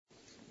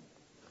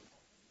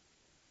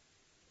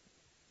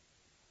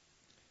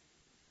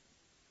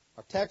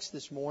Our text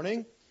this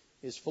morning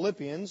is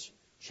Philippians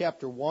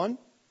chapter 1,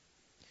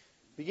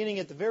 beginning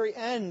at the very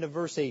end of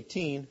verse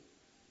 18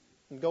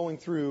 and going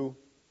through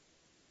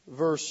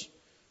verse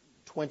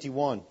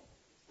 21.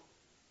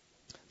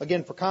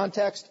 Again, for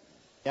context,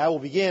 I will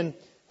begin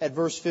at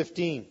verse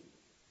 15.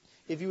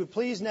 If you would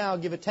please now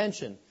give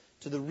attention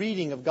to the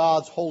reading of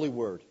God's holy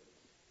word.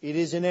 It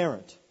is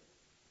inerrant,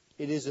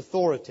 it is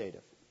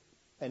authoritative,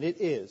 and it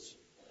is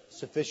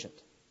sufficient.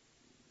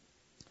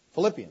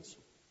 Philippians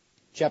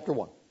chapter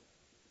 1.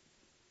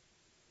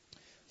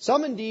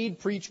 Some indeed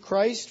preach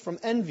Christ from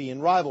envy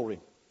and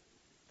rivalry,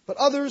 but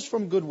others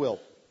from goodwill.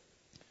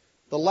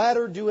 The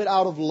latter do it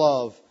out of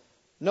love,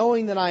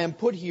 knowing that I am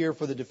put here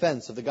for the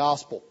defense of the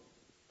gospel.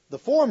 The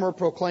former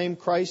proclaim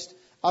Christ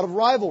out of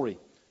rivalry,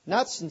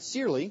 not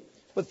sincerely,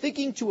 but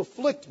thinking to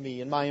afflict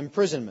me in my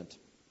imprisonment.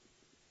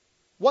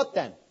 What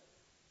then?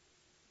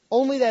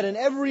 Only that in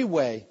every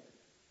way,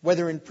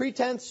 whether in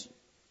pretense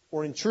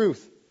or in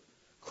truth,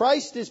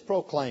 Christ is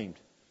proclaimed,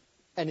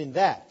 and in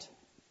that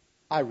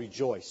I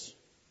rejoice.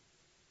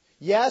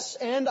 Yes,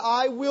 and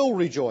I will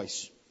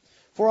rejoice,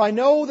 for I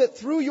know that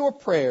through your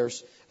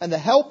prayers and the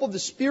help of the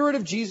Spirit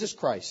of Jesus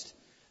Christ,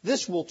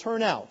 this will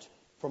turn out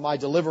for my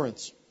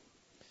deliverance.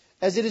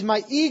 As it is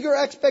my eager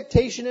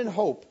expectation and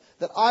hope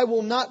that I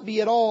will not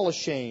be at all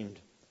ashamed,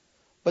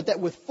 but that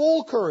with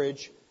full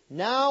courage,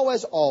 now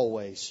as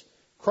always,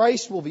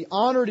 Christ will be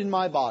honored in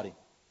my body,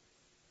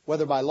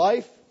 whether by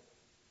life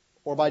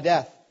or by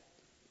death.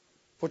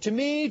 For to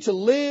me to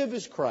live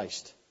is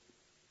Christ,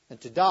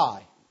 and to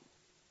die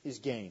is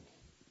gain.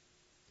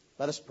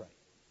 Let us pray.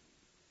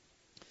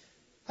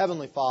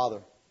 Heavenly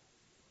Father,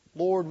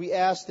 Lord, we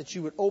ask that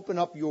you would open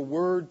up your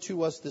word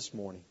to us this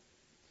morning,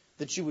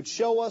 that you would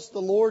show us the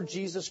Lord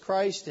Jesus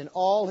Christ in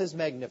all his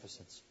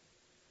magnificence,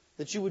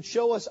 that you would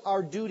show us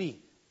our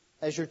duty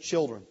as your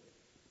children,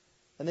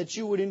 and that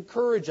you would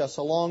encourage us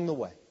along the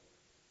way.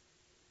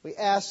 We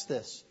ask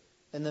this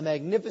in the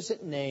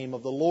magnificent name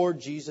of the Lord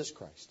Jesus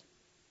Christ.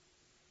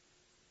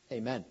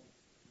 Amen.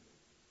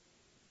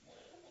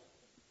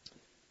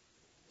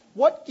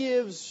 What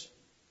gives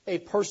a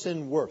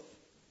person worth?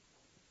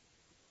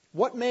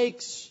 What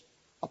makes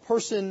a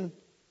person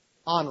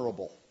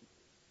honorable?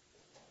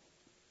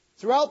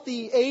 Throughout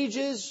the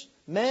ages,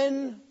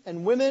 men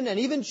and women and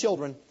even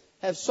children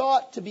have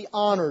sought to be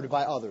honored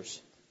by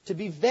others, to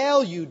be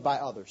valued by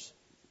others,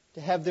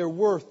 to have their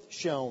worth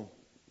shown.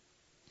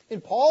 In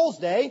Paul's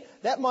day,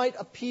 that might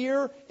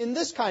appear in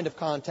this kind of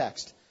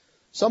context.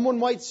 Someone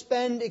might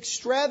spend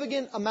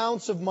extravagant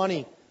amounts of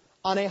money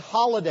on a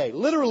holiday,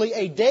 literally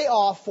a day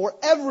off for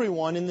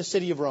everyone in the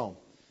city of Rome,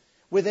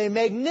 with a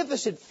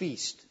magnificent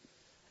feast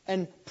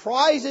and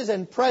prizes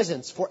and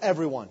presents for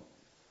everyone,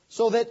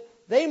 so that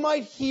they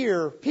might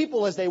hear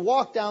people as they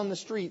walk down the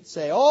street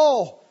say,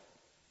 "Oh,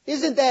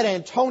 isn't that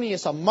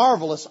Antonius a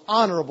marvelous,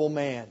 honorable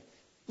man?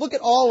 Look at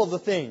all of the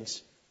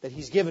things that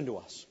he's given to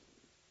us."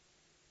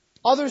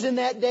 Others in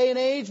that day and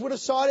age would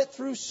have sought it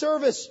through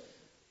service,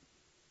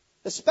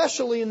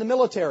 especially in the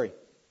military.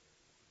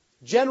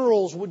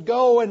 Generals would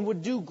go and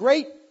would do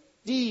great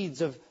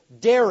deeds of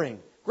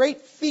daring, great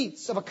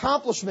feats of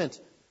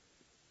accomplishment,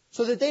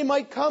 so that they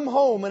might come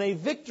home in a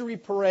victory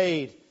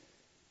parade,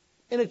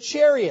 in a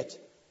chariot,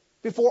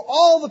 before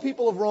all the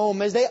people of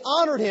Rome, as they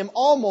honored him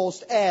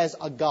almost as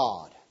a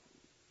god.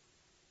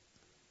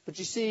 But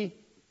you see,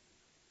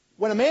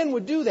 when a man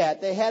would do that,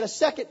 they had a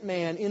second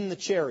man in the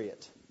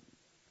chariot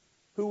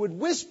who would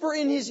whisper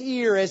in his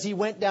ear as he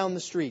went down the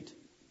street,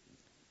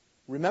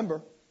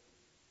 "Remember,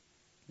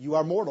 you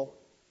are mortal.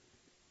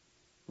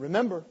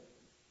 Remember,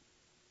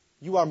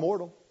 you are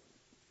mortal."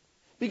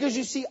 Because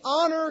you see,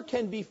 honor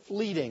can be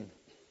fleeting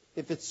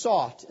if it's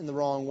sought in the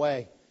wrong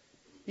way.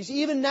 You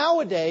see, even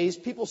nowadays,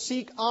 people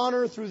seek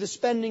honor through the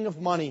spending of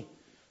money,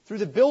 through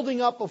the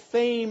building up of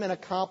fame and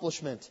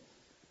accomplishment,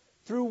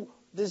 through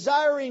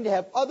desiring to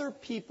have other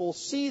people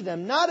see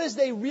them not as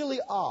they really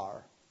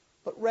are,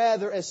 but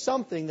rather as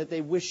something that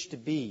they wish to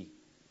be.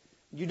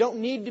 You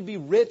don't need to be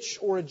rich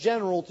or a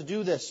general to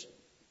do this.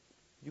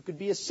 You could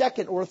be a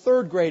second or a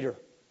third grader.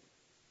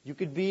 You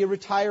could be a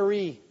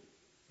retiree.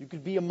 You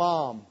could be a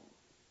mom.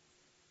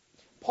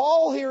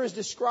 Paul here is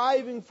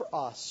describing for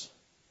us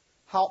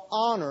how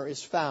honor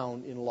is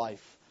found in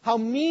life, how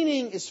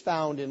meaning is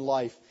found in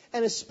life,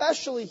 and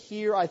especially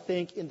here, I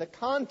think, in the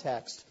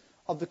context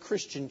of the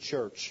Christian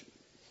church.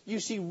 You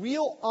see,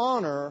 real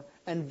honor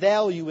and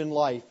value in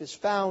life is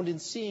found in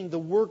seeing the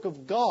work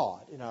of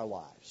God in our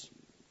lives,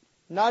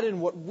 not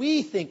in what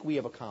we think we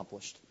have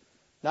accomplished,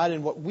 not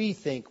in what we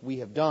think we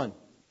have done.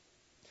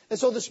 And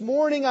so this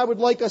morning I would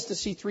like us to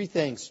see three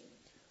things.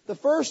 The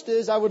first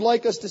is I would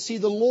like us to see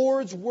the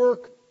Lord's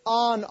work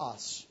on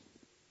us.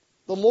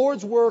 The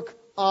Lord's work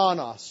on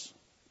us.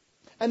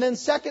 And then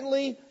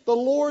secondly, the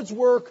Lord's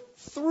work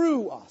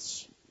through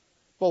us.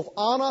 Both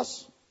on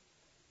us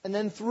and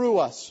then through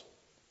us.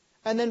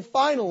 And then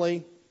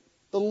finally,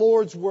 the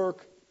Lord's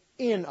work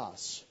in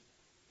us,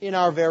 in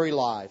our very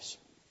lives.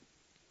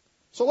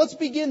 So let's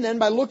begin then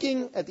by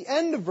looking at the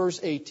end of verse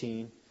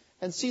 18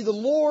 and see the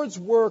Lord's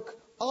work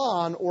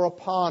on or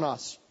upon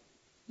us.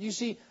 You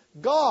see,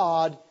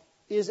 God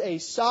is a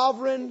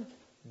sovereign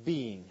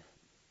being.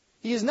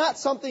 He is not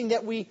something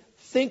that we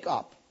think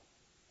up.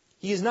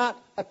 He is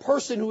not a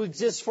person who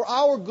exists for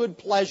our good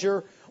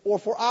pleasure or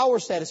for our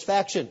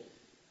satisfaction.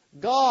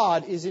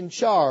 God is in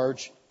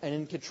charge and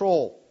in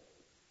control.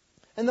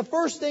 And the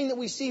first thing that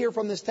we see here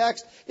from this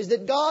text is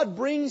that God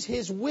brings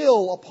His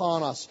will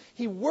upon us.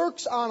 He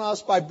works on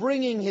us by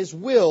bringing His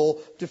will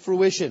to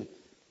fruition.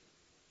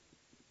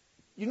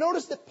 You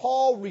notice that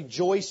Paul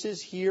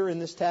rejoices here in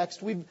this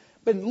text. We've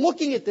been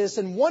looking at this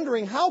and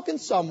wondering, how can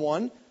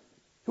someone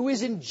who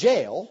is in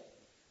jail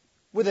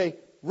with a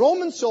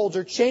Roman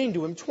soldier chained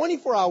to him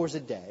 24 hours a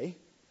day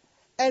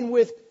and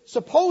with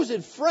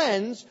supposed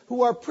friends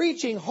who are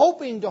preaching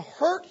hoping to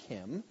hurt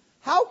him,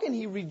 how can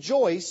he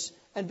rejoice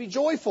and be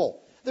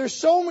joyful? There's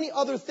so many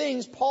other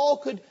things Paul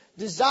could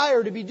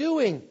desire to be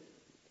doing.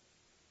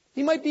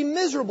 He might be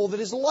miserable that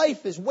his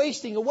life is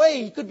wasting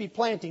away. He could be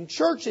planting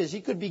churches.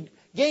 He could be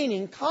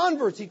gaining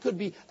converts. He could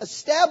be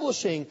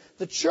establishing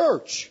the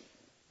church.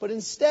 But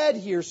instead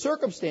here,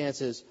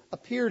 circumstances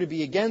appear to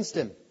be against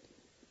him.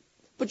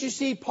 But you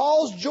see,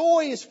 Paul's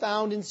joy is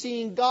found in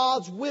seeing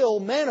God's will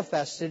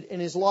manifested in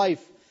his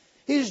life.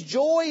 His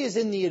joy is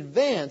in the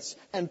advance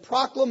and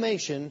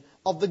proclamation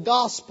of the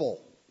gospel.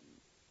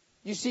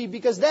 You see,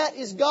 because that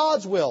is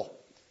God's will,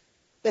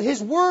 that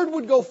His word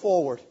would go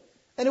forward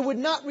and it would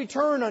not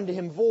return unto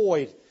Him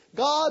void.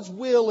 God's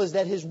will is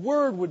that His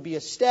word would be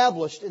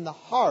established in the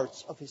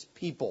hearts of His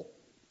people.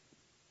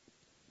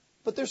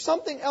 But there's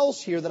something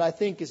else here that I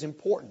think is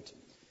important.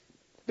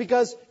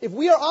 Because if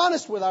we are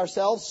honest with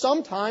ourselves,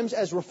 sometimes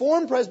as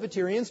Reformed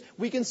Presbyterians,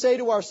 we can say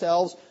to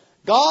ourselves,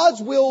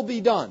 God's will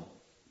be done.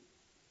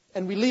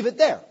 And we leave it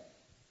there.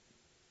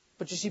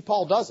 But you see,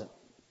 Paul doesn't.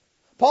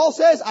 Paul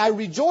says, I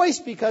rejoice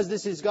because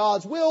this is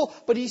God's will,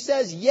 but he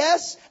says,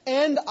 yes,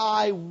 and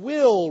I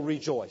will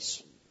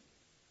rejoice.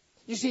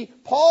 You see,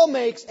 Paul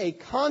makes a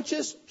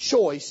conscious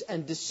choice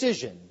and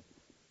decision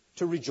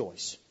to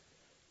rejoice,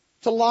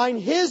 to line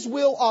his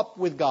will up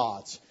with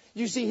God's.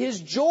 You see,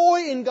 his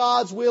joy in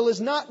God's will is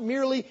not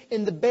merely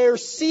in the bare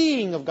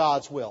seeing of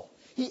God's will.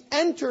 He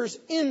enters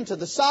into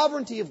the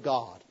sovereignty of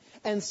God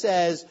and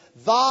says,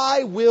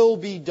 Thy will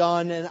be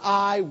done, and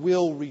I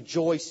will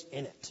rejoice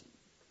in it.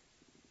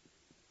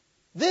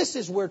 This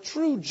is where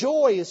true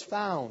joy is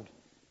found.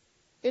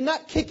 In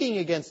not kicking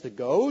against the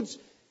goads,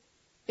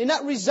 in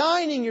not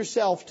resigning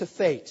yourself to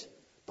fate,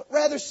 but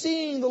rather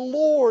seeing the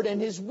Lord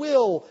and His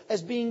will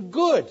as being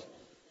good,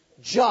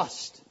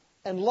 just,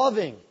 and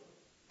loving,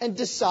 and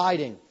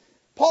deciding.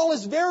 Paul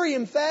is very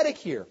emphatic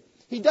here.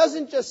 He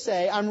doesn't just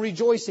say, I'm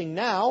rejoicing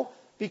now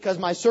because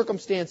my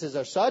circumstances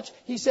are such.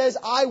 He says,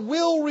 I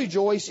will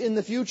rejoice in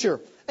the future.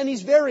 And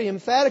he's very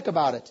emphatic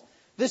about it.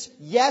 This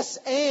yes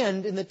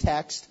and in the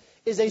text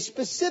is a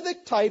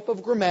specific type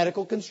of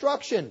grammatical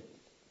construction.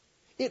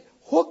 It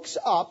hooks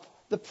up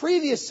the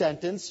previous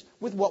sentence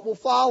with what will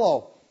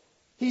follow.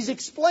 He's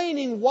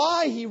explaining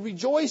why he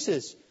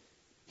rejoices.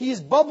 He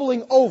is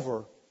bubbling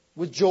over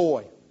with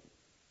joy.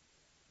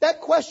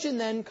 That question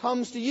then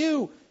comes to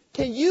you.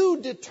 Can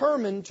you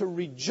determine to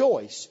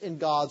rejoice in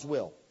God's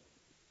will?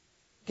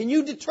 Can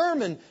you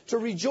determine to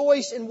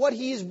rejoice in what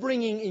He is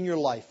bringing in your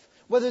life,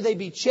 whether they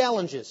be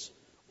challenges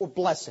or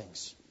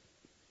blessings?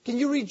 Can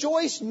you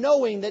rejoice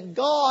knowing that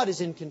God is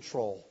in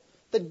control,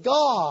 that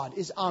God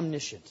is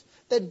omniscient,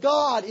 that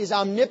God is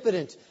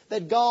omnipotent,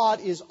 that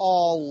God is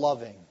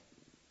all-loving?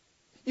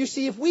 You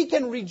see, if we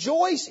can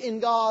rejoice in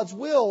God's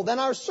will, then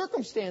our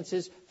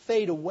circumstances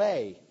fade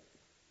away.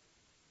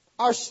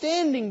 Our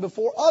standing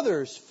before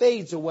others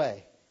fades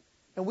away.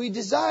 And we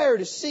desire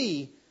to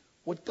see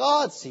what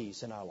God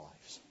sees in our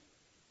lives.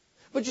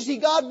 But you see,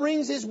 God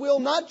brings His will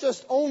not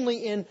just only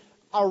in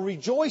our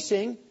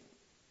rejoicing,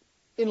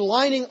 in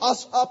lining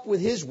us up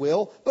with His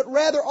will, but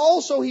rather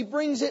also He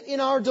brings it in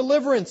our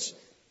deliverance.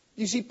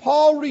 You see,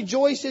 Paul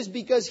rejoices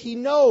because he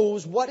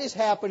knows what is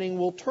happening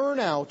will turn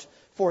out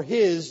for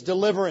his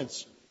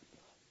deliverance.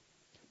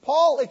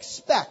 Paul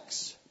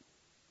expects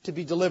to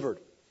be delivered.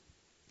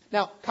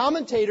 Now,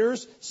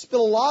 commentators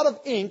spill a lot of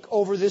ink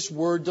over this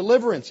word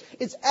deliverance.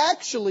 It's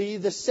actually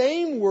the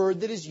same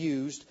word that is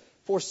used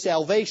for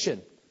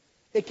salvation.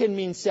 It can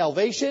mean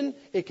salvation,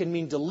 it can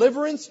mean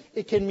deliverance,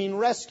 it can mean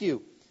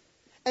rescue.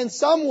 And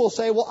some will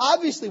say, well,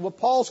 obviously what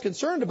Paul's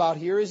concerned about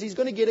here is he's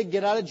going to get a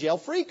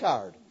get-out-of-jail-free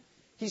card.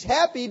 He's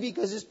happy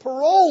because his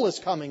parole is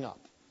coming up.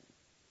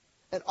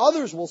 And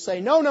others will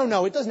say,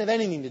 no, it doesn't have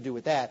anything to do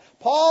with that.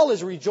 Paul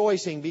is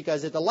rejoicing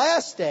because at the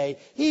last day,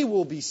 he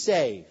will be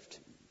saved.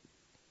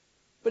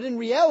 But in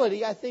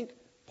reality, I think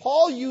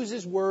Paul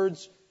uses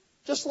words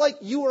just like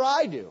you or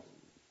I do.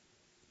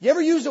 You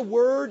ever use a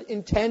word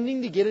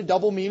intending to get a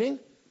double meaning?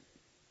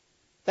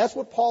 That's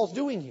what Paul's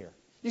doing here.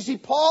 You see,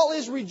 Paul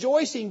is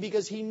rejoicing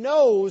because he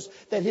knows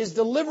that his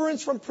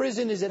deliverance from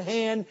prison is at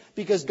hand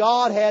because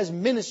God has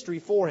ministry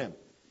for him.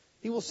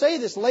 He will say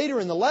this later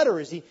in the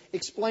letter as he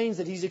explains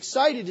that he's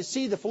excited to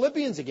see the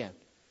Philippians again.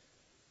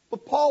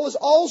 But Paul is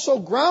also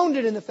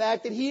grounded in the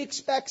fact that he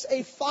expects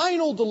a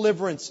final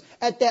deliverance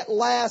at that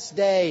last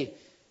day.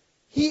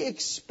 He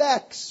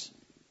expects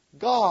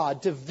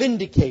God to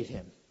vindicate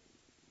him.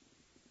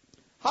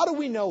 How do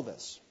we know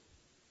this?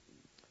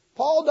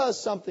 Paul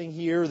does something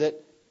here that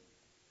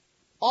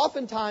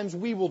oftentimes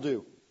we will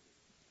do.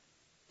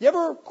 You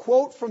ever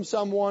quote from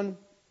someone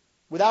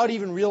without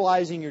even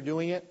realizing you're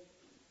doing it?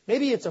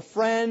 Maybe it's a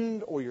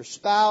friend or your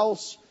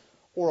spouse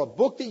or a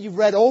book that you've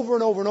read over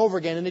and over and over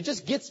again, and it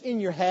just gets in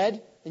your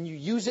head and you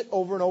use it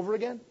over and over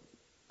again.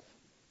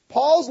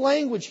 Paul's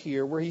language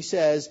here where he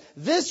says,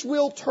 "This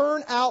will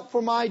turn out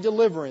for my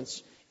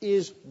deliverance,"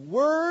 is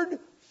word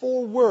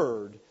for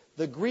word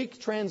the Greek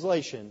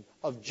translation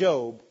of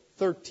Job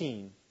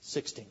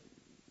 13:16.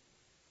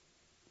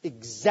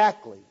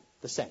 Exactly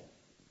the same.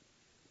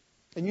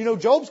 And you know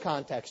Job's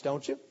context,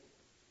 don't you?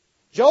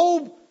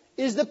 Job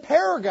is the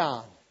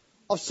paragon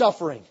of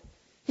suffering.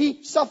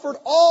 He suffered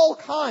all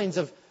kinds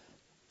of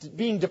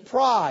being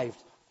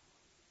deprived,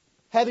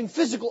 having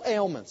physical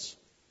ailments,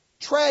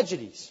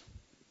 tragedies.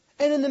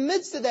 And in the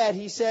midst of that,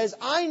 he says,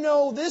 "I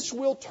know this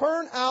will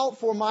turn out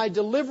for my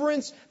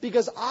deliverance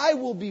because I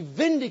will be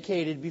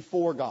vindicated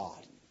before God."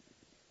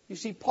 You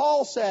see,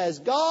 Paul says,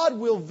 God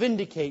will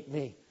vindicate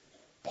me.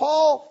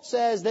 Paul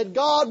says that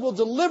God will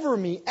deliver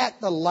me at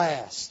the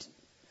last.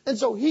 And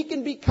so he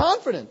can be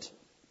confident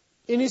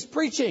in his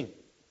preaching,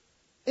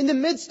 in the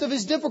midst of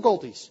his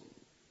difficulties.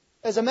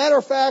 As a matter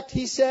of fact,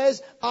 he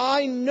says,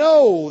 "I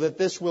know that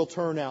this will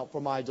turn out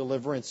for my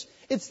deliverance."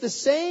 It's the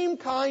same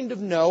kind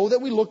of know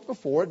that we looked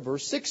before at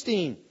verse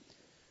 16.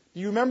 Do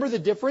you remember the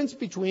difference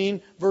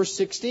between verse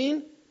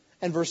 16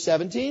 and verse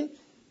 17?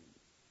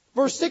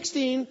 Verse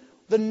 16,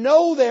 the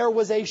know there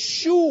was a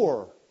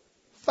sure,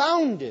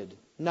 founded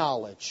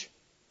knowledge.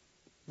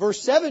 Verse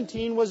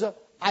 17 was a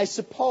I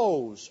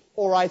suppose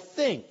or I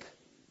think.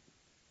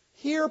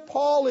 Here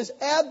Paul is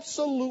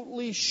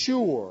absolutely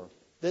sure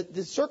that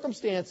the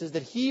circumstances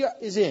that he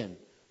is in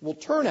will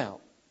turn out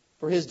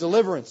for his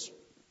deliverance.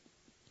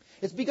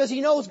 It's because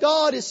he knows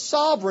God is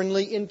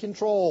sovereignly in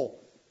control.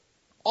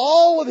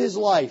 All of his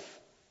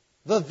life,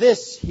 the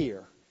this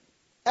here,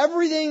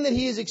 everything that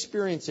he is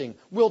experiencing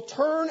will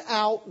turn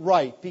out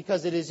right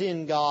because it is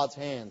in God's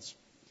hands.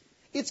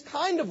 It's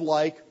kind of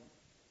like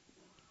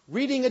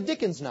reading a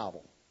Dickens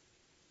novel.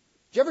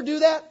 Did you ever do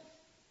that?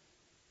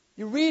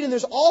 You read and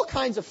there's all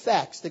kinds of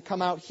facts that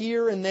come out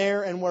here and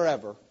there and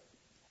wherever.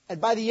 And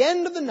by the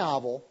end of the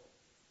novel,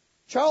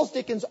 Charles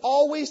Dickens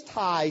always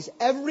ties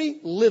every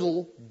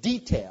little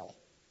detail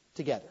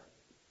together.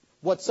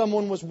 What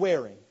someone was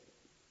wearing,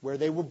 where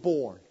they were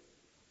born,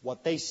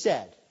 what they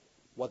said,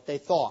 what they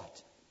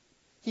thought.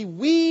 He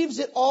weaves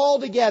it all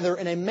together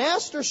in a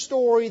master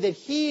story that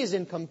he is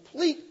in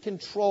complete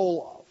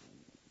control of.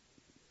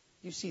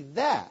 You see,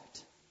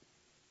 that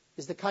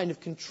is the kind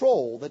of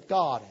control that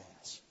God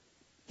has.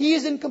 He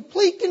is in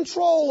complete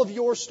control of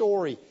your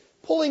story,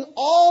 pulling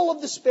all of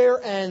the spare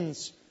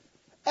ends.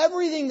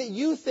 Everything that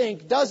you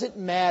think doesn't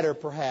matter,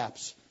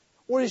 perhaps,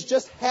 or is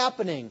just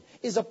happening,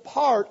 is a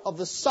part of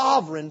the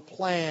sovereign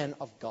plan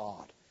of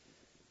God.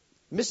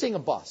 Missing a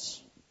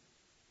bus,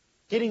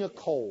 getting a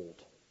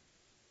cold,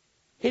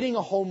 hitting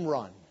a home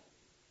run,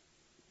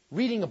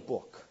 reading a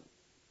book.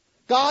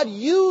 God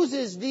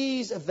uses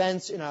these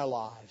events in our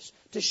lives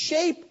to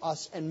shape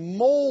us and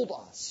mold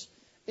us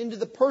into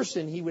the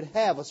person He would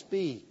have us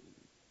be.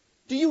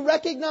 Do you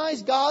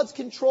recognize God's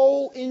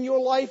control in your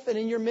life and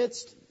in your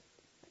midst?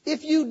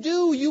 If you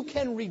do, you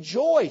can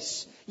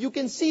rejoice. You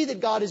can see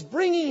that God is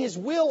bringing His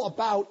will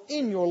about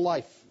in your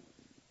life.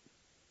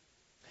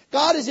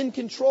 God is in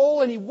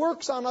control, and He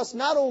works on us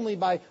not only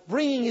by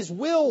bringing His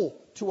will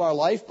to our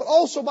life, but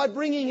also by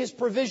bringing His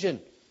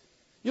provision.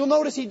 You'll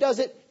notice He does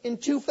it in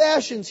two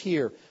fashions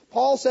here.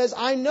 Paul says,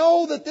 I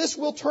know that this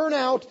will turn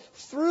out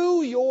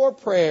through your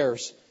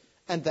prayers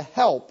and the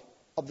help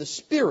of the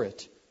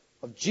Spirit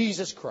of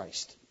Jesus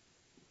Christ.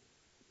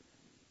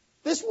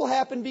 This will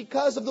happen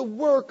because of the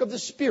work of the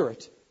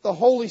Spirit, the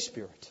Holy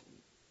Spirit.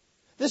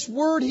 This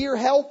word here,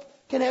 help,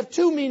 can have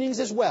two meanings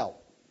as well.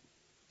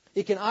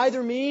 It can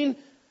either mean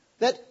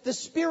that the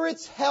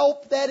Spirit's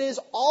help, that is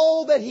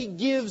all that He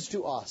gives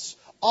to us,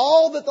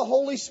 all that the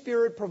Holy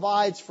Spirit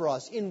provides for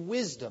us in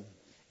wisdom,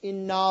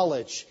 in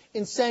knowledge,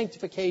 in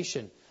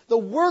sanctification. The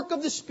work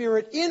of the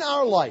Spirit in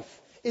our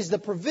life is the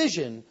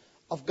provision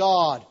of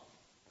God.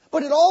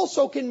 But it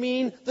also can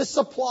mean the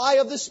supply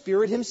of the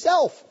Spirit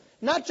Himself.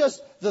 Not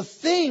just the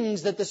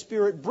things that the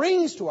Spirit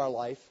brings to our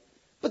life,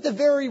 but the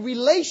very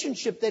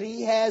relationship that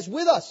He has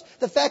with us.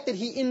 The fact that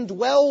He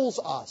indwells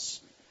us.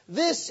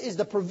 This is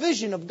the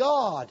provision of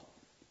God.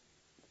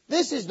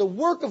 This is the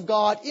work of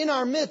God in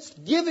our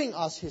midst, giving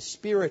us His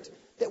Spirit,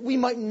 that we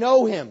might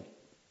know Him,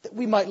 that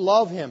we might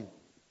love Him.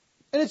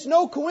 And it's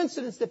no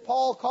coincidence that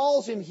Paul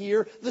calls Him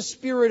here the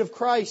Spirit of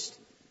Christ,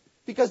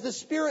 because the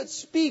Spirit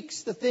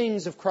speaks the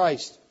things of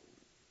Christ.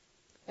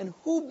 And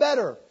who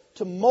better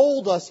to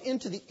mold us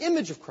into the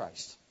image of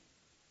Christ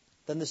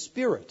than the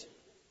Spirit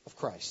of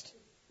Christ?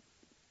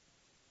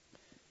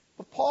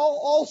 But Paul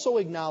also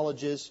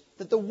acknowledges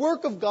that the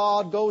work of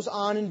God goes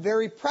on in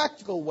very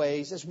practical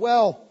ways as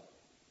well.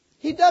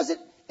 He does it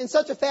in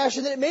such a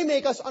fashion that it may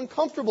make us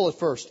uncomfortable at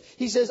first.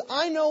 He says,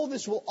 I know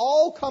this will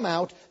all come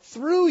out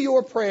through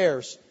your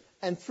prayers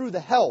and through the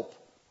help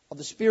of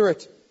the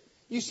Spirit.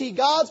 You see,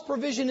 God's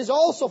provision is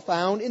also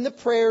found in the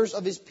prayers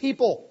of His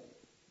people.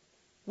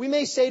 We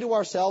may say to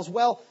ourselves,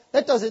 well,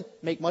 that doesn't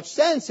make much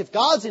sense. If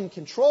God's in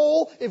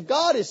control, if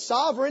God is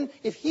sovereign,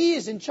 if He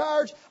is in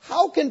charge,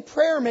 how can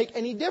prayer make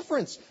any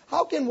difference?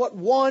 How can what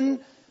one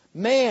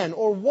man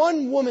or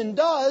one woman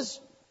does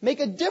make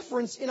a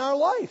difference in our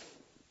life?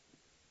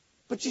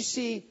 But you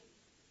see,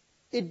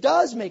 it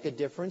does make a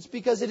difference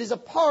because it is a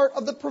part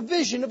of the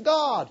provision of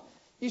God.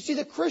 You see,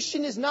 the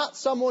Christian is not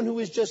someone who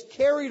is just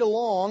carried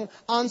along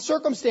on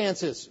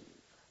circumstances.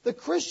 The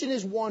Christian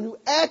is one who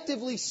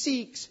actively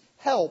seeks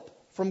help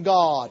from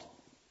God.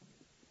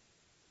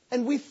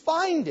 And we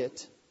find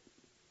it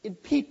in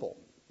people.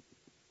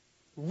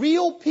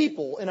 Real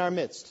people in our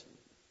midst.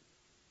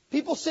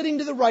 People sitting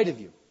to the right of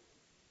you.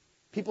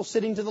 People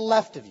sitting to the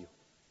left of you.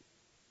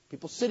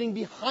 People sitting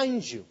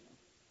behind you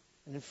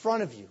and in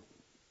front of you.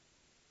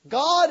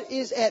 God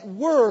is at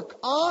work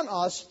on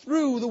us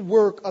through the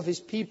work of His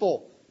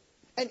people.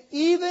 And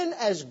even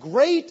as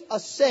great a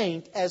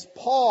saint as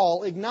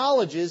Paul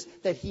acknowledges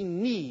that he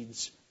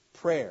needs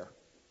prayer.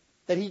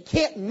 That he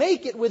can't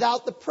make it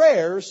without the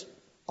prayers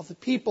of the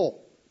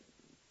people.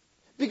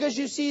 Because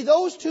you see,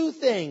 those two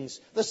things,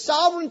 the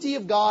sovereignty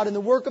of God and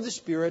the work of the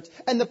Spirit,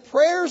 and the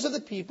prayers of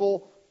the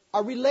people,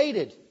 are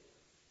related.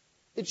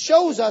 It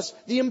shows us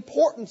the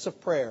importance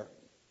of prayer.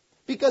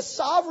 Because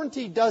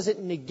sovereignty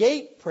doesn't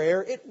negate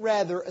prayer, it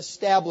rather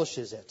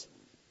establishes it.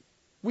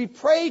 We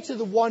pray to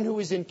the one who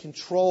is in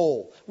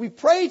control. We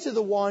pray to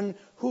the one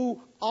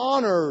who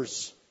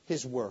honors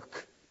His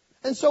work.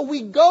 And so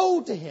we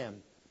go to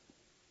Him,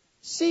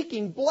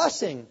 seeking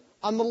blessing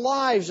on the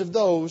lives of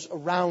those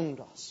around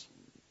us.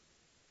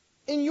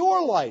 In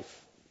your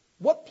life,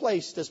 what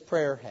place does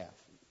prayer have?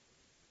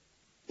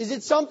 Is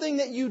it something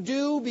that you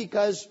do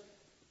because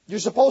you're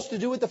supposed to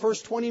do it the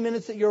first 20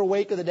 minutes that you're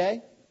awake of the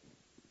day?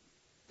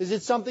 Is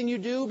it something you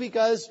do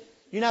because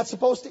you're not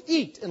supposed to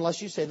eat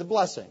unless you say the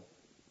blessing?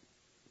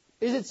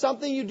 Is it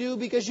something you do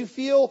because you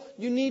feel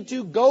you need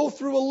to go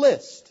through a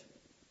list?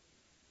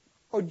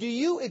 Or do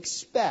you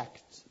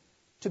expect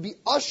to be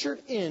ushered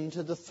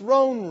into the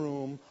throne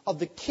room of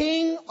the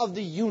King of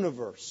the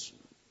universe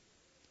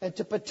and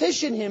to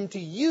petition Him to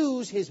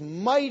use His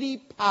mighty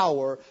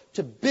power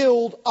to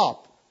build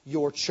up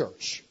your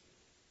church?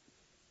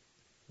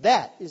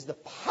 That is the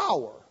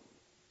power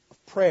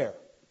of prayer.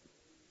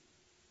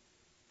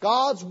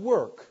 God's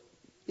work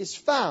is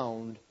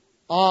found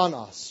on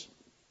us.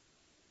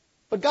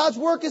 But God's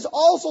work is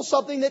also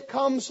something that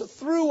comes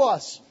through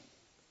us.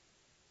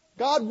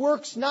 God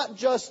works not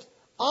just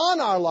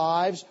on our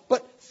lives,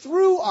 but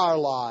through our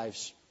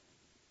lives.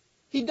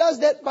 He does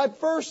that by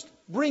first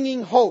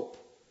bringing hope.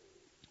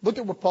 Look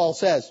at what Paul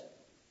says.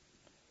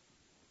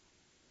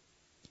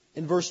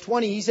 In verse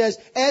 20, he says,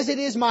 as it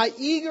is my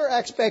eager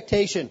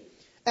expectation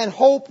and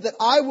hope that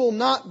I will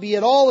not be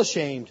at all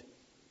ashamed,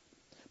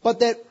 but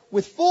that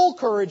with full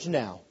courage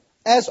now,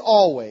 as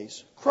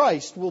always,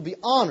 Christ will be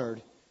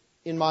honored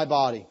in my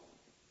body.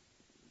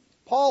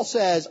 Paul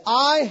says,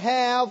 I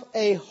have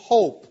a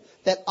hope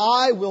that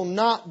I will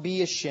not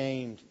be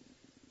ashamed.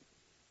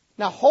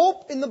 Now,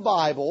 hope in the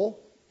Bible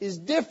is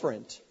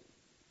different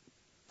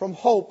from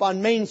hope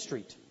on Main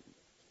Street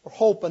or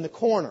hope on the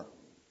corner.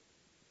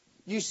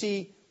 You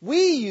see,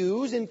 we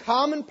use in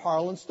common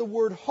parlance the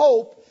word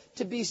hope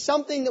to be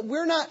something that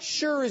we're not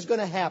sure is going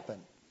to happen.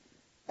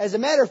 As a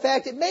matter of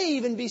fact, it may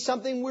even be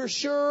something we're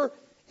sure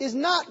is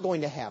not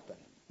going to happen.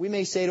 We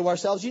may say to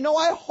ourselves,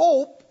 I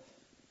hope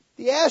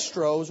the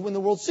Astros win the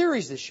World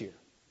Series this year.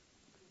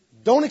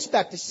 Don't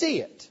expect to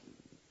see it.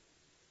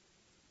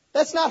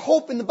 That's not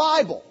hope in the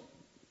Bible.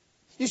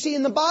 You see,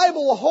 in the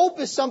Bible, a hope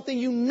is something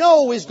you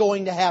know is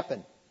going to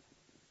happen.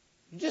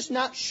 You're just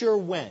not sure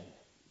when.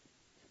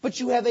 But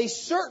you have a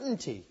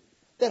certainty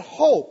that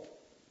hope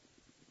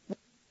will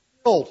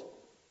be fulfilled.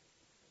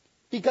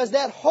 Because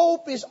that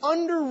hope is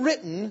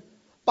underwritten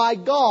by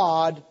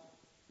God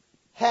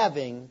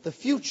having the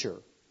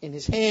future in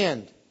His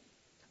hand.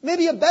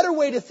 Maybe a better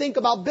way to think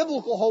about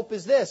biblical hope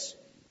is this.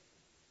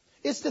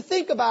 It's to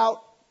think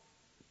about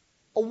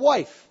a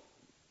wife,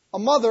 a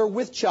mother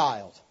with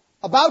child,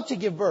 about to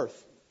give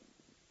birth.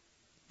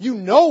 You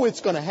know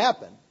it's going to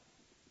happen.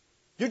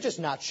 You're just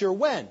not sure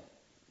when.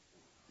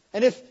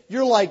 And if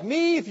you're like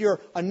me, if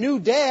you're a new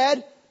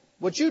dad,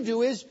 what you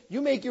do is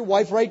you make your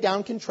wife write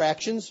down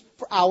contractions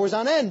for hours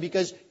on end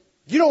because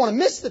you don't want to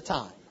miss the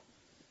time.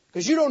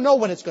 Because you don't know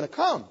when it's going to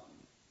come.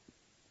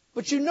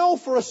 But you know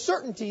for a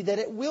certainty that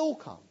it will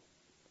come.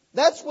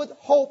 That's what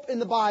hope in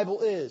the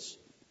Bible is.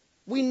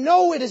 We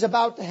know it is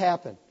about to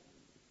happen.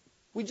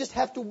 We just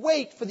have to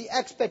wait for the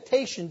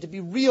expectation to be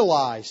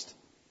realized.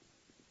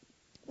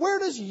 Where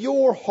does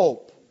your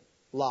hope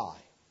lie?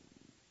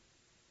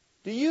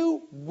 Do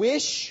you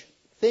wish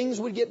things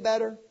would get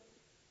better?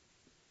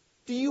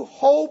 Do you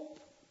hope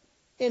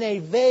in a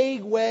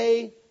vague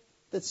way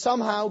that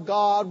somehow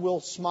God will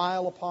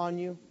smile upon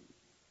you?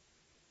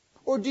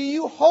 Or do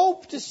you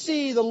hope to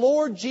see the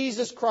Lord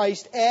Jesus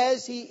Christ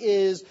as He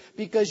is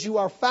because you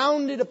are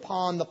founded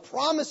upon the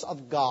promise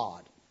of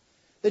God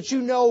that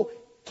you know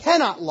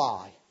cannot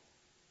lie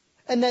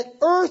and that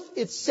earth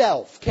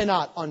itself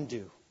cannot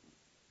undo?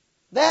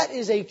 That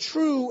is a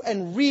true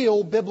and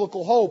real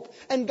biblical hope.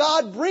 And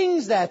God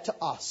brings that to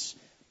us.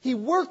 He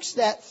works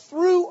that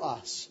through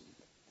us.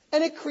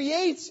 And it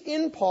creates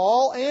in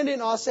Paul and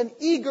in us an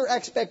eager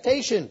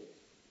expectation.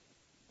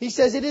 He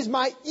says, "It is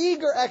my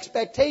eager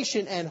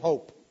expectation and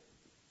hope."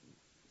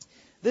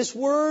 This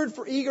word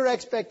for eager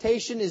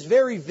expectation is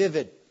very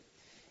vivid.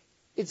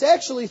 It's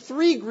actually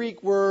 3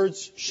 Greek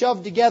words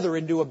shoved together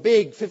into a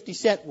big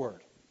 50-cent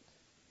word.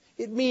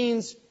 It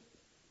means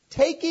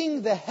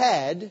taking the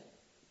head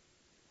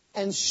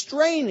and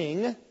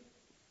straining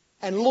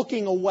and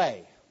looking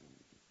away.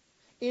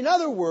 In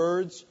other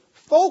words,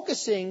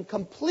 focusing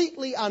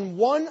completely on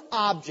one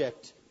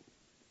object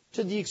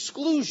to the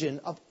exclusion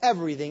of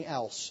everything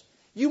else.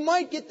 You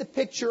might get the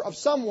picture of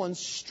someone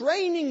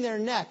straining their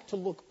neck to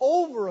look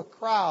over a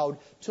crowd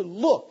to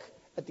look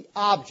at the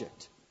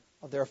object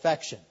of their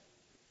affection.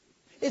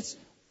 It's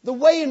the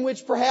way in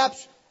which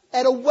perhaps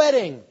at a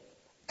wedding,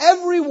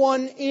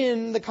 everyone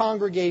in the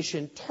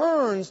congregation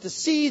turns to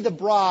see the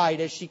bride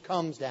as she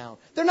comes down.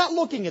 They're not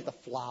looking at the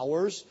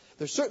flowers.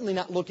 They're certainly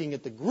not looking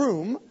at the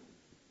groom.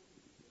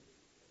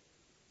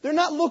 They're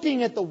not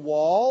looking at the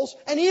walls.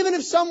 And even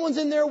if someone's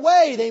in their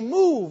way, they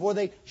move or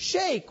they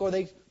shake or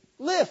they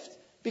lift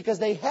because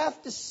they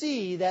have to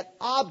see that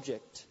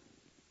object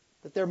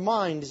that their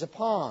mind is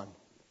upon.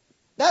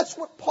 That's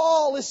what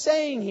Paul is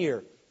saying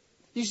here.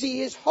 You see,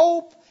 his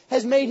hope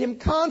has made him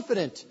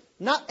confident,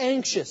 not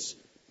anxious.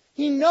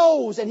 He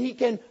knows and he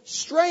can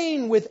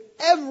strain with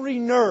every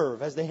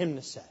nerve, as the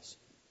hymnist says,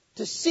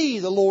 to see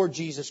the Lord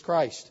Jesus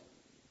Christ.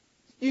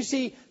 You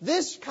see,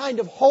 this kind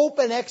of hope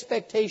and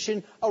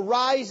expectation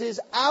arises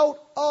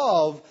out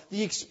of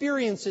the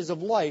experiences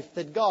of life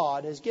that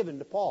God has given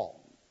to Paul.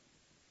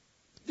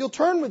 If you'll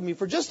turn with me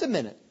for just a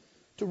minute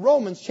to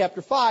Romans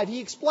chapter 5, he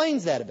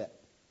explains that a bit.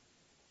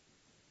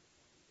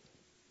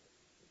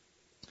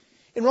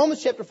 In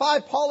Romans chapter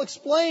 5, Paul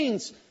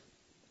explains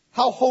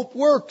how hope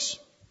works.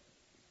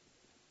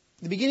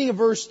 At the beginning of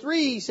verse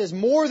 3, he says,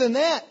 "More than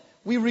that,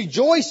 we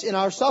rejoice in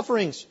our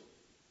sufferings,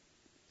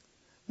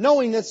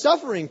 knowing that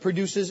suffering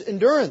produces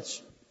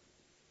endurance,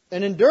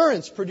 and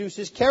endurance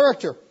produces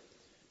character,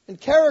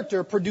 and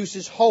character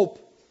produces hope.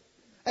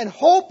 And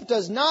hope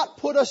does not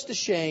put us to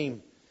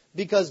shame,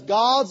 because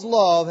God's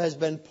love has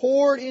been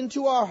poured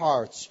into our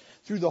hearts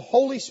through the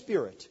Holy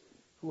Spirit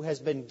who has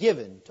been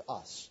given to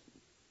us."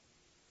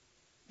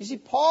 You see,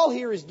 Paul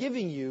here is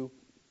giving you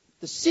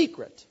the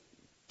secret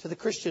to the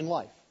Christian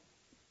life.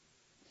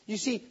 You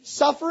see,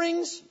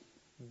 sufferings,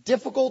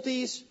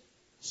 difficulties,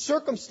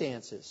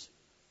 circumstances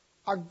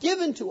are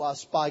given to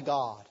us by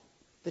God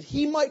that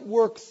He might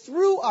work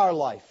through our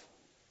life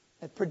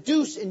and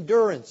produce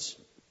endurance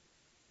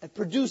and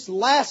produce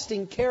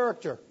lasting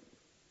character,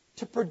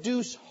 to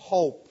produce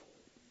hope.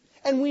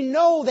 And we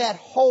know that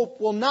hope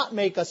will not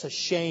make us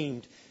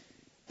ashamed.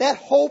 That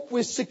hope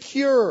was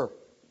secure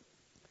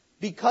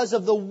because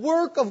of the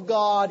work of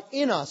God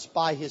in us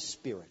by His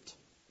Spirit.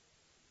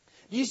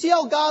 Do you see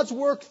how God's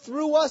work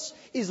through us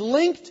is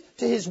linked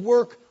to His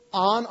work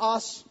on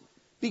us?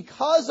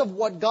 Because of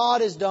what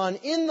God has done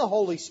in the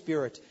Holy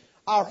Spirit,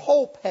 our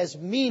hope has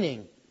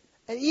meaning.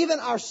 And even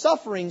our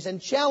sufferings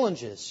and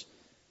challenges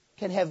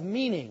can have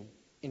meaning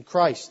in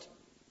Christ.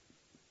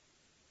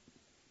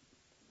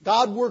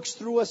 God works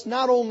through us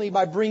not only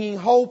by bringing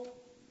hope,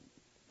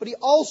 but He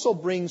also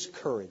brings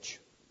courage.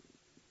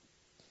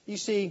 You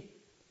see,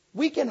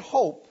 we can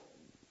hope,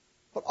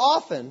 but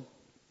often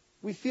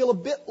we feel a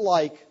bit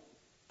like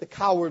the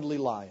cowardly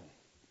lion.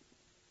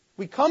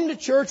 We come to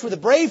church with a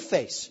brave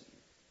face.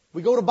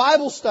 We go to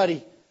Bible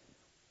study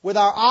with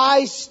our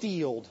eyes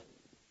steeled.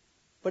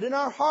 But in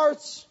our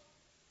hearts,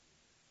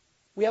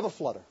 we have a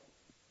flutter.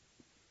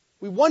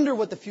 We wonder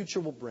what the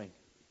future will bring.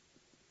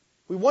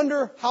 We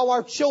wonder how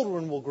our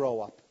children will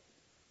grow up.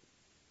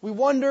 We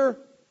wonder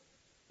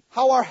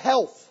how our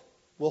health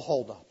will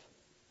hold up.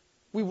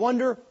 We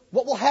wonder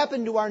what will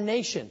happen to our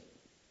nation.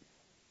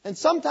 And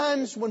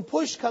sometimes when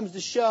push comes to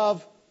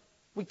shove,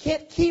 we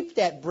can't keep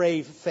that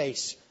brave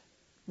face.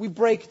 We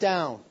break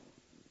down.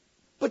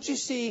 But you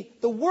see,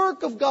 the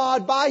work of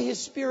God by His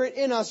Spirit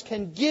in us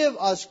can give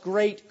us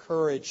great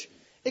courage.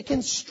 It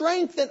can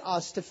strengthen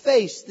us to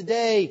face the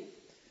day.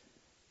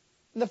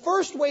 And the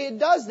first way it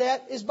does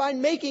that is by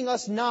making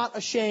us not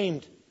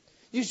ashamed.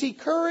 You see,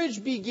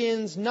 courage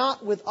begins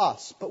not with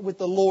us, but with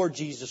the Lord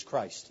Jesus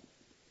Christ.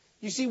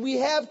 You see, we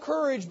have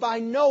courage by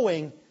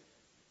knowing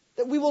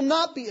that we will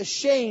not be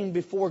ashamed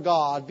before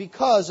God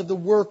because of the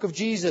work of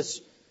Jesus.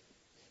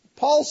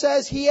 Paul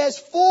says he has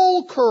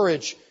full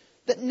courage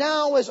that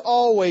now as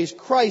always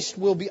Christ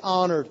will be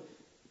honored.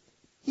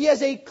 He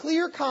has a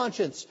clear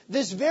conscience.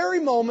 This very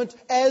moment,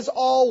 as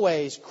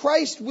always,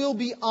 Christ will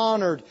be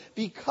honored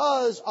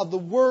because of the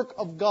work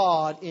of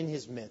God in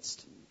His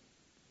midst.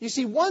 You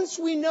see, once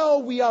we know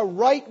we are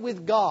right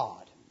with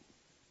God,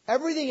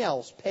 Everything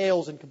else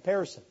pales in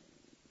comparison.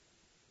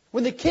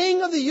 When the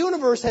King of the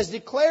universe has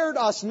declared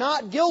us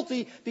not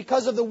guilty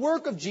because of the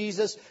work of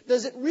Jesus,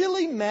 does it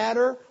really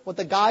matter what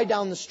the guy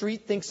down the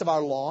street thinks of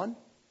our lawn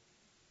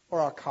or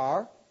our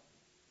car?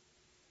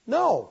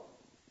 No.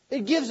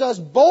 It gives us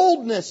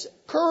boldness,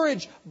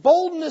 courage,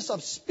 boldness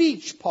of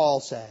speech,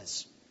 Paul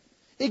says.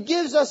 It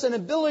gives us an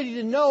ability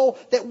to know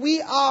that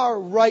we are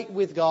right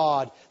with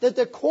God, that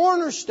the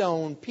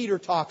cornerstone Peter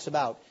talks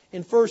about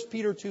in 1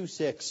 Peter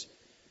 2:6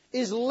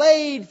 is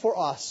laid for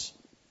us,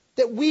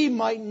 that we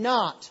might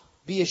not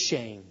be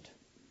ashamed.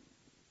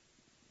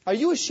 Are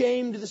you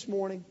ashamed this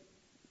morning?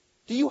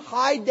 Do you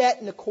hide that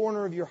in the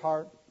corner of your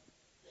heart?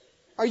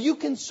 Are you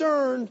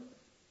concerned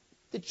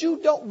that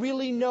you don't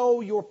really know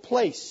your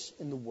place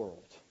in the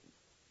world?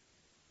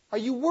 Are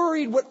you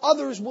worried what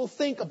others will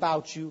think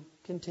about you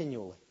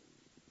continually?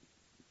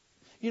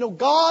 You know,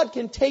 God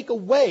can take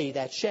away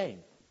that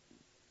shame.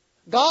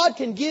 God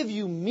can give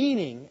you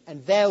meaning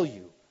and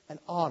value and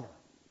honor.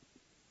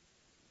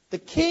 The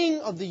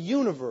King of the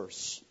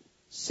universe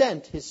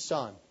sent His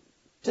Son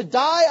to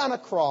die on a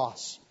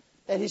cross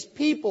that His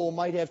people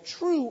might have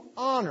true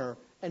honor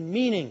and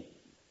meaning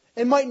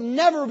and might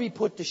never be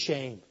put to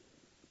shame,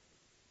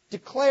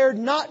 declared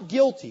not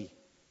guilty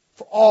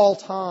for all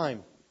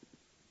time.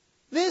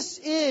 This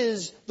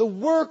is the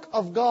work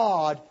of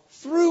God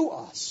through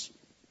us.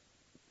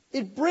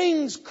 It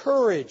brings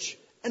courage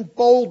and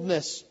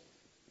boldness,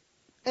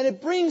 and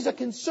it brings a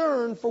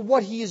concern for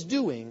what He is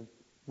doing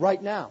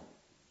right now.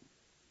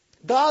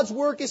 God's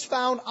work is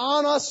found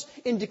on us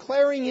in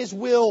declaring His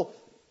will,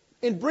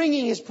 in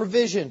bringing His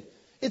provision.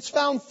 It's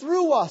found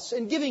through us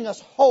in giving us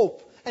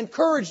hope and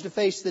courage to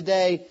face the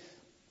day.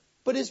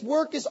 But His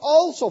work is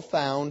also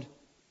found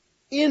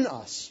in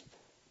us.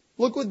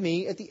 Look with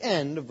me at the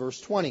end of verse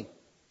 20.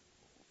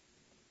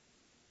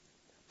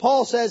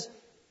 Paul says,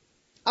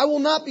 I will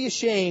not be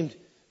ashamed,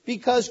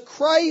 because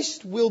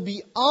Christ will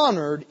be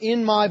honored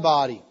in my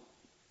body,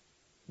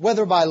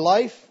 whether by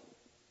life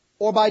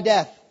or by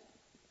death.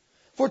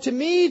 For to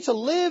me to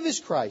live is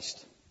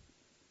Christ,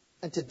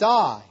 and to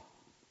die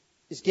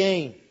is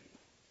gain.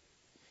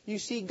 You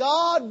see,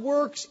 God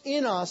works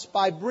in us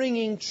by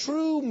bringing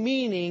true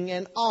meaning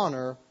and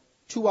honor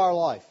to our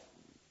life.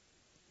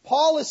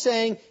 Paul is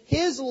saying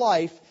his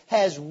life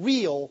has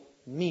real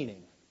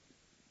meaning.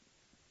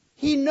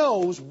 He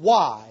knows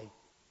why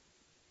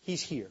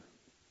he's here.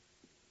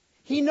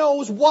 He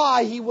knows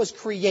why he was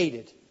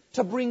created,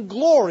 to bring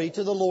glory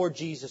to the Lord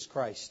Jesus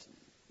Christ.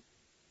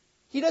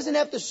 He doesn't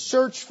have to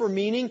search for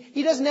meaning.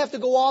 He doesn't have to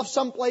go off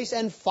someplace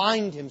and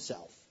find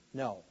himself.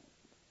 No.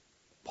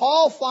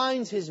 Paul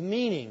finds his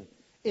meaning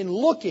in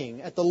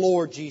looking at the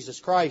Lord Jesus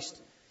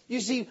Christ. You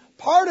see,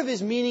 part of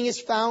his meaning is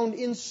found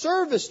in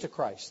service to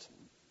Christ.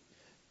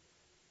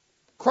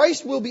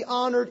 Christ will be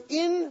honored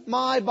in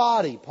my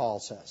body, Paul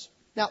says.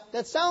 Now,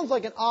 that sounds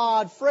like an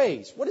odd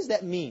phrase. What does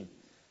that mean?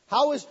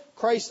 How is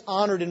Christ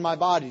honored in my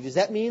body? Does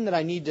that mean that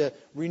I need to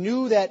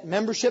renew that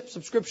membership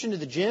subscription to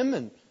the gym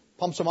and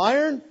pump some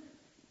iron?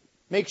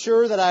 Make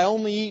sure that I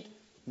only eat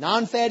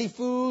non-fatty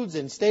foods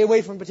and stay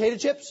away from potato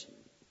chips?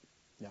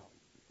 No.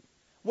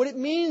 What it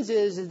means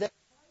is that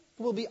Christ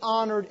will be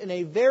honored in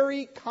a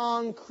very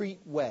concrete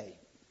way.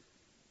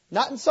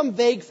 Not in some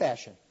vague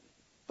fashion,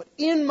 but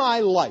in my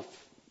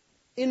life,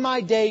 in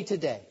my day to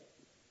day.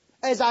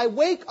 As I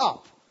wake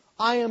up,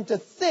 I am to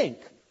think,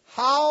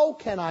 how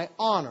can I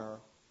honor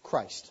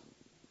Christ?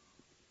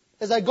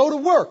 As I go to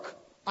work,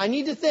 I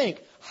need to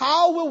think,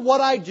 how will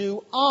what I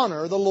do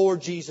honor the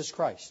Lord Jesus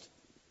Christ?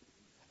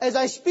 As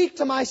I speak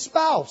to my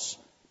spouse,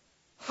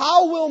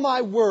 how will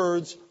my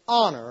words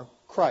honor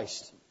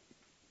Christ?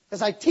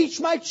 As I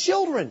teach my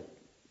children,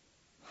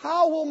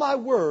 how will my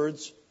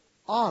words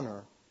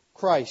honor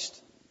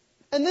Christ?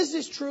 And this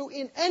is true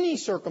in any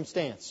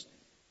circumstance.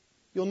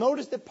 You'll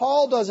notice that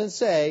Paul doesn't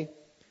say,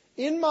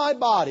 in my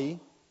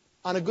body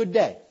on a good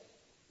day.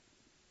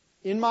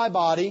 In my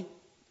body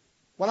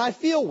when I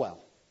feel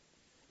well.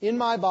 In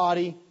my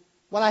body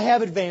when I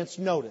have advance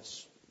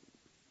notice.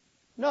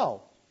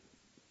 No.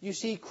 You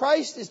see,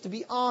 Christ is to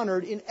be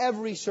honored in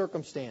every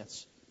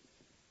circumstance.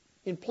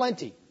 In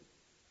plenty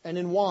and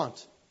in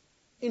want.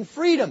 In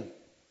freedom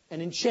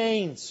and in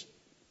chains.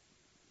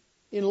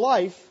 In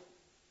life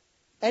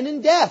and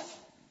in death,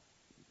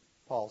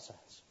 Paul says.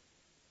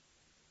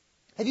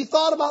 Have you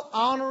thought about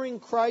honoring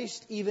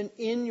Christ even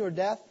in your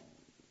death?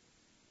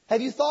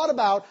 Have you thought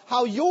about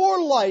how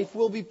your life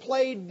will be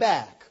played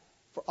back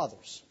for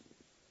others?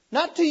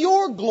 Not to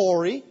your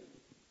glory,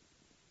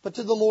 but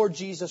to the Lord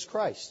Jesus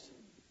Christ.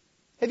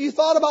 Have you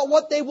thought about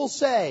what they will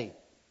say?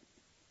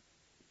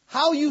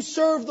 How you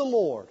served the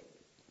Lord?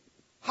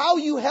 How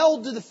you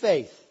held to the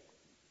faith?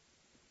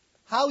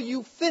 How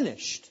you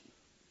finished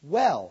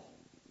well?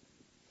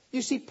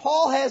 You see,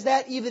 Paul has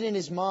that even in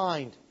his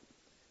mind,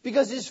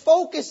 because his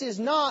focus is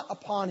not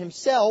upon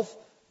himself,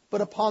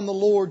 but upon the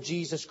Lord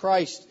Jesus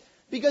Christ.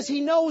 Because he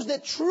knows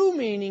that true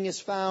meaning is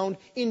found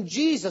in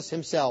Jesus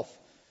Himself,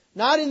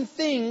 not in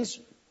things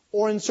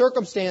or in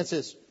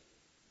circumstances.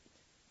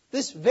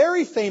 This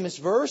very famous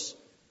verse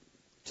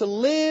to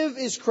live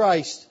is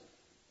Christ,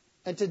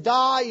 and to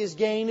die is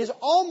gain is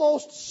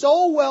almost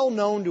so well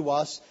known to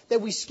us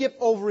that we skip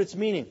over its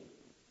meaning.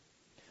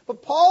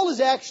 But Paul is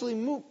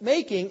actually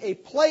making a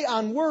play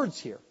on words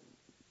here.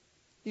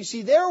 You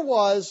see, there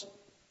was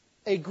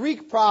a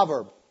Greek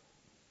proverb,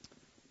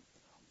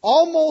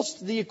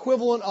 almost the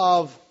equivalent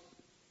of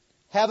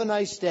 "have a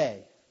nice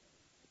day"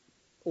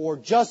 or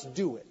 "just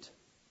do it."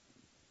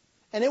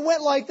 And it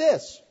went like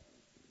this: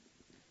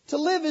 to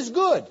live is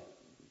good.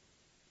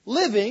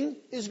 Living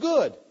is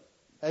good,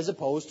 as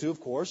opposed to,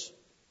 of course,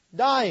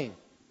 dying.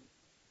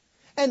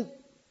 And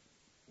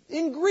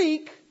in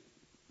Greek,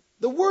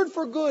 the word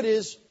for good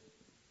is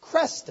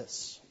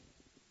Christos.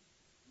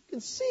 You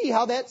can see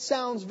how that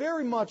sounds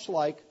very much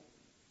like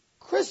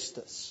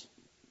Christus,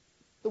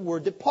 the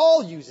word that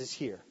Paul uses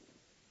here.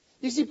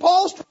 You see,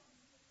 Paul's trying to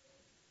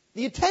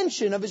get the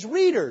attention of his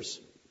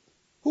readers,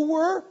 who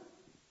were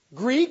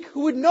Greek,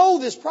 who would know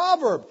this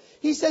proverb.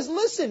 He says,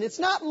 listen, it's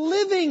not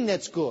living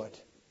that's good.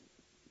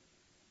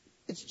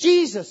 It's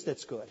Jesus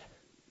that's good.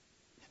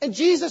 And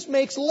Jesus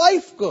makes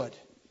life good.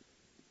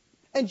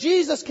 And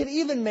Jesus can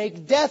even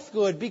make death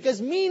good,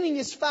 because meaning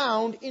is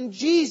found in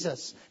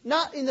Jesus,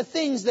 not in the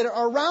things that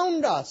are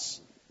around us.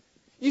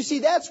 You see,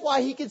 that's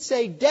why he could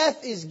say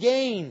death is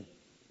gain.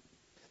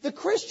 The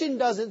Christian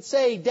doesn't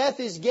say death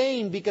is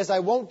gain because I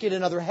won't get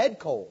another head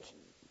cold.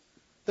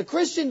 The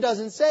Christian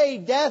doesn't say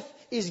death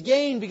is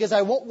gain because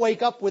I won't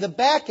wake up with a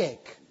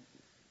backache.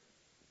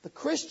 The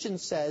Christian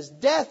says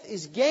death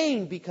is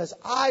gain because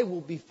I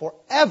will be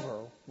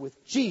forever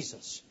with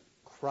Jesus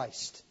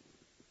Christ.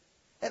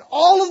 And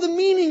all of the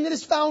meaning that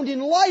is found in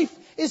life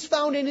is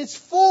found in its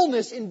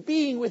fullness in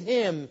being with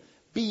Him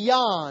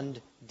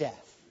beyond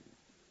death.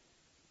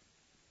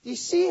 Do you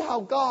see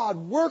how God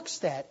works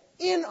that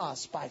in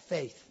us by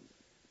faith,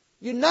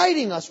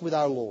 uniting us with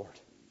our Lord?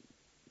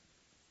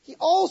 He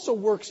also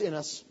works in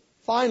us,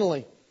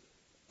 finally,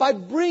 by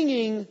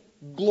bringing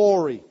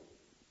glory.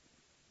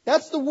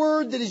 That's the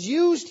word that is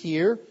used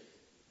here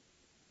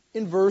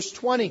in verse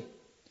 20.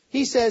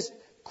 He says,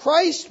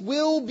 Christ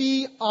will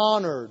be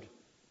honored.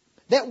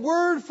 That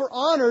word for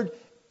honored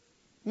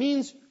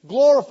means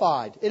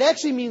glorified. It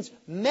actually means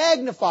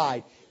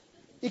magnified.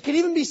 It could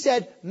even be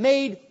said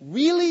made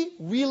really,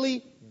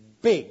 really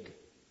big.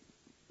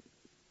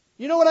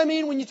 You know what I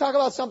mean when you talk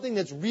about something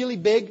that's really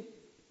big?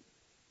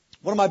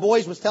 One of my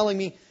boys was telling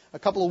me a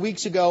couple of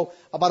weeks ago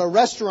about a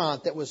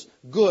restaurant that was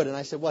good. And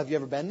I said, well, have you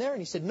ever been there?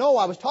 And he said, no,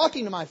 I was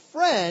talking to my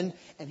friend,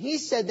 and he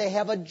said they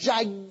have a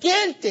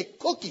gigantic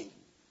cookie.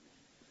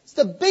 It's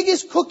the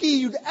biggest cookie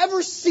you'd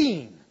ever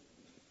seen.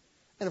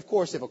 And of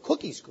course, if a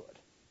cookie's good,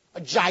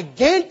 a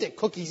gigantic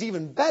cookie's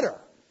even better.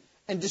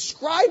 And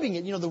describing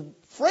it, the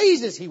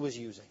phrases he was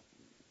using.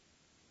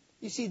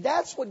 You see,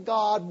 that's what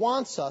God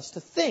wants us to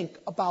think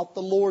about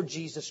the Lord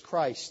Jesus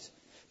Christ.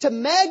 To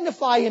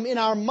magnify Him in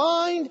our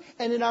mind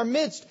and in our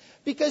midst.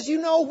 Because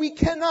we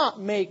cannot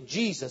make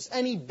Jesus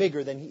any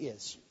bigger than He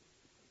is.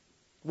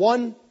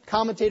 One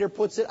commentator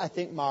puts it, I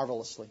think,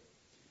 marvelously.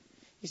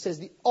 He says,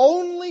 the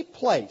only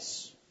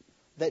place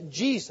that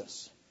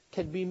Jesus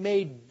can be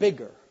made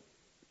bigger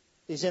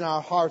is in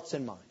our hearts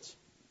and minds,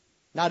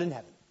 not in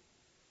heaven.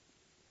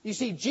 You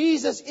see,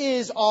 Jesus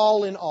is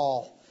all in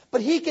all. But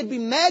He can be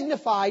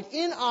magnified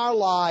in our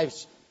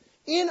lives,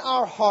 in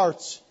our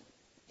hearts,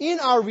 in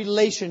our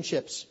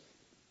relationships.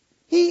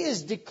 He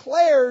is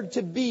declared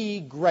to be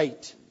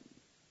great.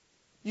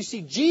 You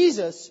see,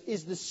 Jesus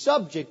is the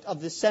subject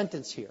of this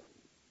sentence here.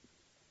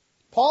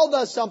 Paul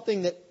does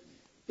something that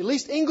at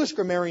least English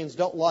grammarians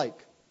don't like.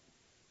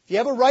 If you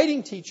have a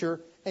writing teacher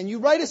and you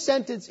write a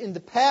sentence in the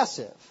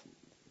passive,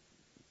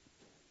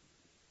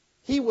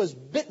 he was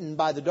bitten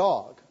by the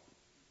dog.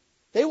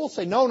 They will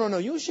say, no,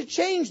 you should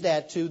change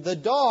that to the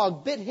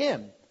dog bit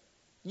him.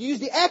 You use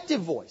the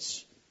active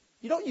voice.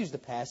 You don't use the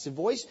passive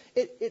voice.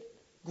 It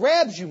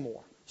grabs you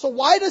more. So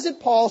why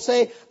doesn't Paul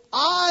say,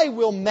 I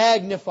will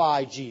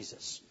magnify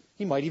Jesus?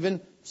 He might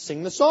even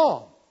sing the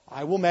song,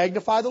 I will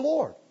magnify the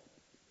Lord.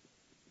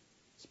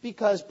 It's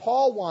because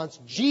Paul wants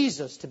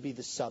Jesus to be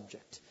the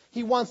subject.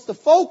 He wants the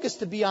focus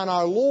to be on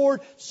our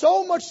Lord,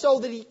 so much so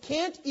that he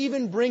can't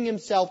even bring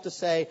himself to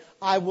say,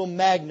 I will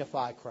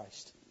magnify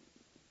Christ.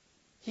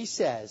 He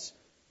says,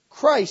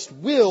 Christ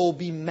will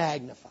be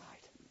magnified.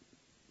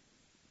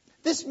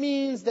 This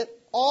means that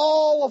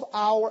all of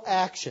our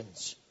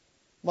actions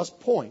must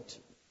point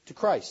to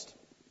Christ.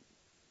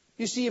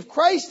 You see, if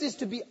Christ is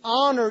to be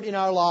honored in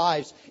our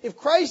lives, if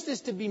Christ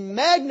is to be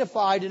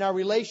magnified in our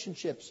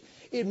relationships,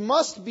 it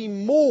must be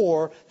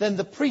more than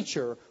the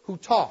preacher who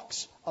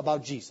talks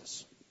about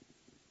Jesus.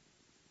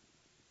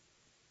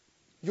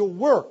 Your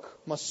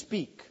work must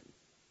speak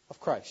of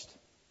Christ.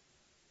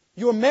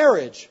 Your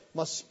marriage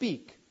must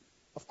speak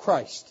of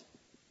Christ.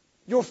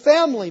 Your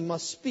family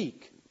must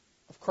speak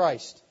of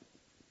Christ.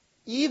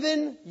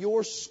 Even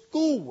your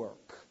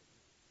schoolwork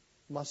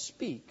must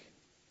speak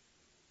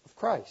of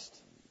Christ.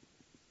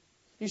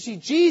 You see,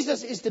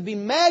 Jesus is to be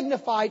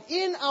magnified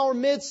in our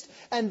midst,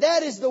 and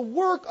that is the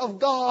work of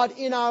God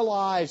in our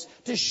lives,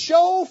 to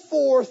show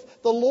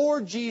forth the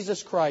Lord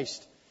Jesus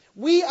Christ.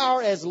 We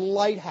are as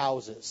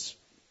lighthouses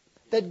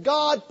that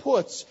God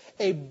puts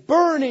a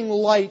burning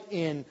light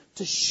in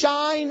to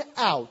shine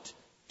out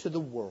to the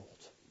world,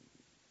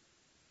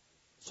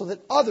 so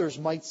that others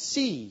might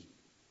see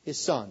His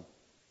Son.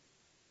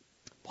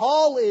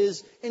 Paul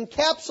is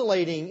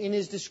encapsulating in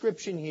his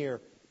description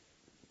here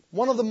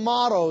one of the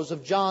mottos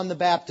of John the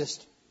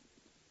Baptist,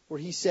 where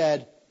he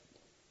said,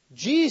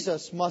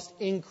 Jesus must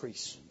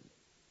increase,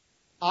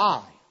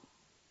 I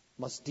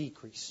must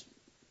decrease.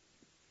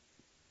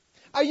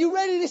 Are you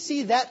ready to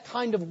see that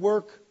kind of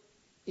work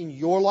in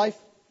your life?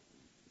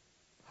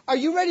 Are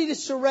you ready to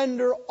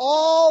surrender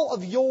all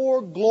of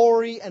your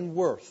glory and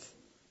worth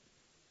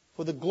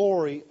for the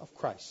glory of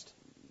Christ?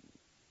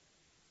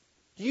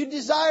 Do you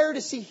desire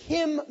to see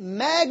Him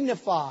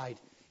magnified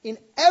in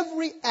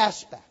every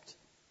aspect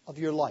of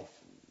your life?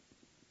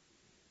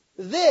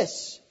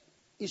 This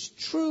is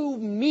true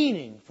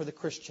meaning for the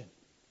Christian.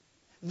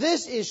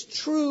 This is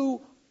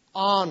true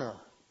honor.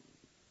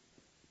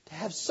 To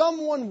have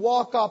someone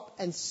walk up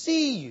and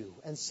see you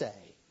and say,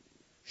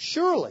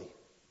 surely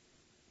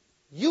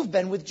you've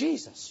been with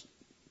Jesus.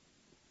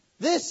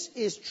 This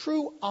is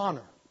true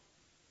honor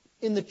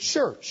in the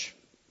church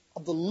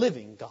of the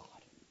living God.